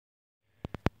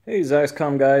Hey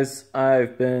Zaxcom guys,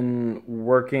 I've been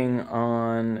working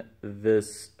on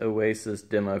this Oasis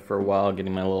demo for a while,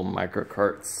 getting my little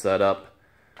microcart set up.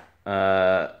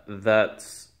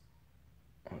 Let's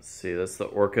see, that's the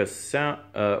Orca sound,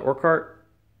 Orcart,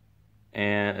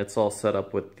 and it's all set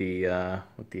up with the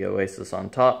Oasis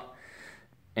on top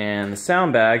and the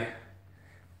sound bag.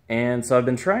 And so I've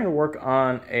been trying to work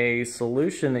on a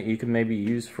solution that you can maybe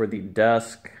use for the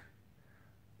desk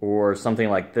or something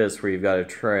like this where you've got a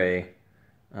tray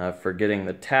for getting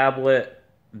the tablet,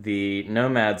 the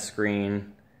Nomad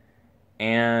screen,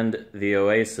 and the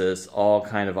Oasis all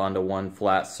kind of onto one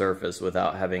flat surface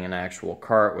without having an actual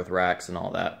cart with racks and all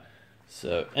that.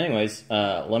 So anyways,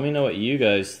 let me know what you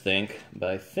guys think, but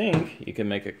I think you can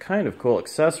make a kind of cool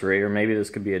accessory, or maybe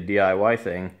this could be a DIY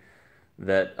thing,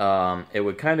 that it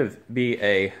would kind of be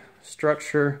a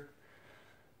structure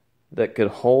that could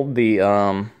hold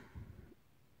the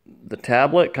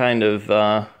tablet kind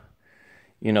of,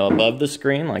 you know, above the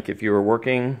screen. Like if you were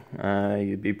working,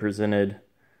 you'd be presented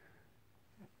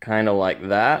kind of like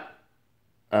that,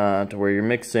 to where you're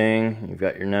mixing, you've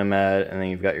got your Nomad, and then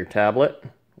you've got your tablet.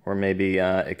 Or maybe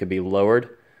it could be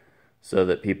lowered so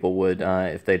that people would,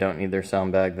 if they don't need their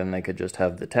sound bag, then they could just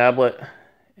have the tablet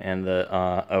and the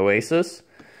Oasis.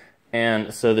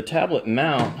 And so the tablet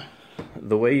mount,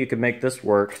 the way you could make this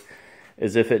work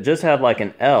is if it just had like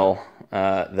an L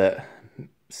that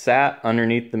sat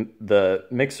underneath the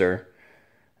mixer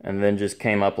and then just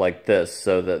came up like this,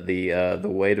 so that the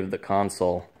weight of the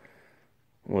console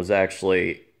was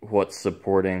actually what's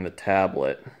supporting the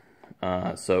tablet.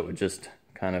 So it would just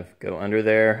kind of go under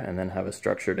there and then have a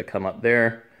structure to come up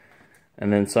there,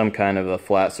 and then some kind of a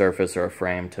flat surface or a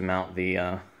frame to mount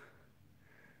the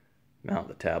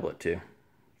tablet to.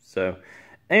 So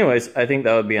anyways, I think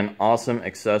that would be an awesome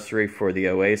accessory for the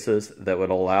Oasis that would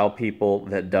allow people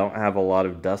that don't have a lot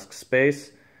of desk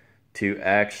space to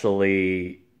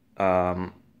actually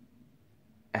have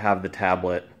the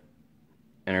tablet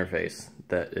interface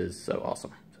that is so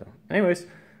awesome. So anyways,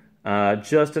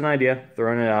 just an idea,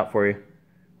 throwing it out for you.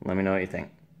 Let me know what you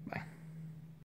think.